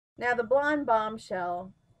Now, the blonde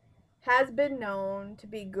bombshell has been known to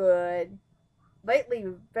be good, lately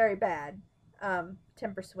very bad,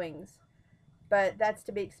 temper swings, but that's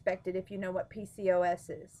to be expected if you know what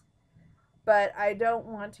PCOS is. But I don't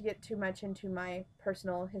want to get too much into my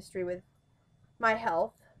personal history with my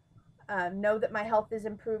health. Know that my health is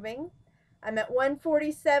improving. I'm at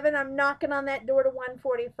 147. I'm knocking on that door to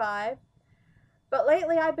 145. But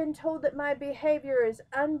lately I've been told that my behavior is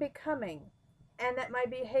unbecoming and that my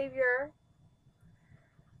behavior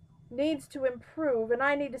needs to improve and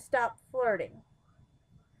I need to stop flirting.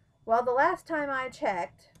 Well, the last time I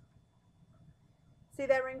checked, see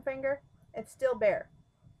that ring finger? It's still bare.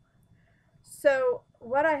 So,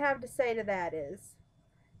 what I have to say to that is,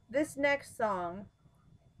 this next song,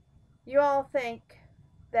 you all think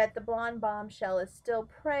that the blonde bombshell is still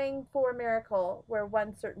praying for a miracle where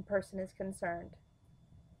one certain person is concerned.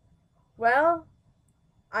 Well,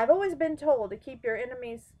 I've always been told to keep your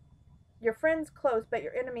friends close, but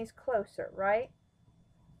your enemies closer, right?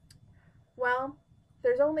 Well,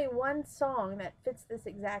 there's only one song that fits this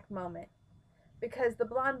exact moment, because the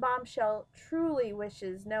blonde bombshell truly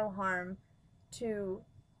wishes no harm to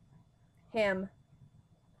him.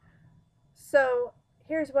 So,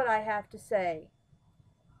 here's what I have to say.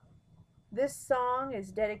 This song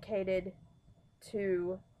is dedicated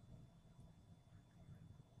to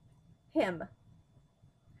him.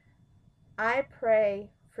 I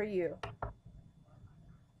pray for you.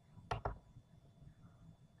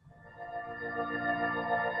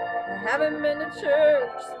 I haven't been to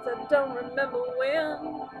church since I don't remember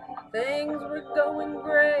when. Things were going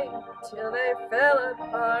great till they fell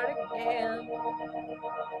apart again.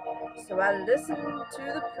 So I listened to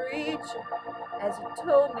the preacher as he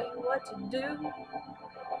told me what to do.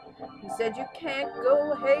 He said you can't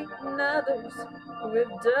go hating others who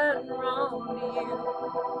have done wrong to you.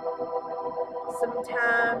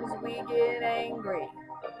 Sometimes we get angry,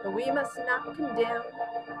 but we must not condemn.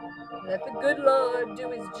 Let the good Lord do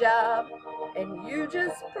his job, and you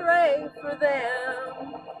just pray for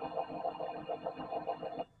them.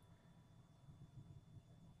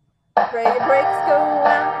 I pray your brakes go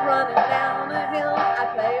out running down a hill. I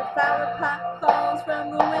pray a flower pot falls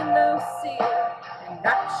from the windowsill and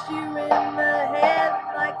knocks you in the head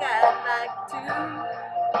like I'd like to.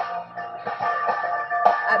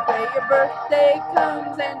 I pray your birthday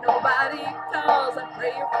comes and nobody calls. I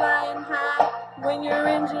pray you're flying high when your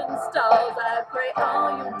engine stalls. I pray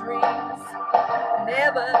all your dreams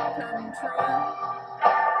never come true.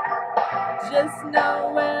 Just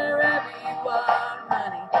know wherever you are,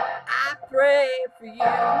 honey, I pray for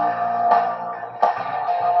you.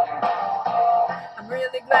 I'm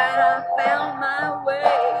really glad I found my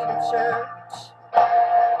way to church,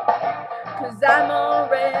 'cause I'm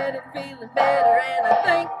already feeling better and I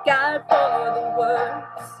thank God for the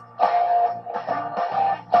words.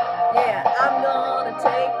 Yeah, I'm gonna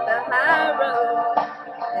take the high road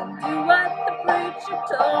and do what the preacher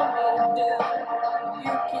told me to do.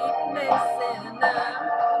 You keep messing up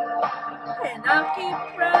and I'll keep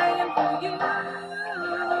praying for you.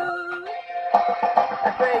 I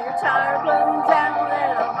pray your tire blows out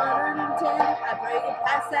at 110. I pray you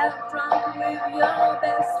pass out drunk with your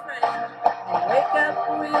best friend and wake up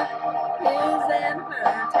with his and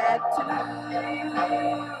her tattoos.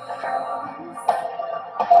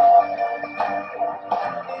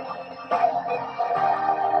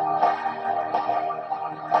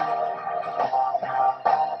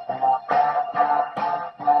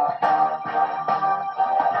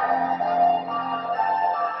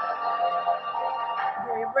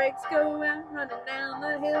 Brakes go out running down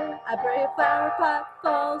the hill. I pray a flower pot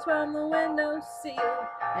falls from the windowsill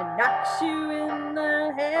and knocks you in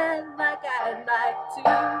the head like I'd like to.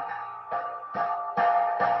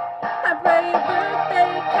 I pray your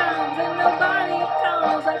birthday comes and nobody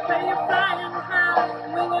calls. I pray you're flying high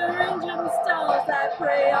when your engine stalls. I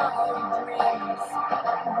pray all your dreams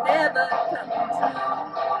never come true.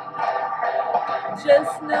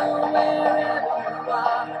 Just know wherever you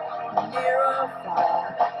are, near or far,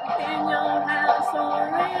 in your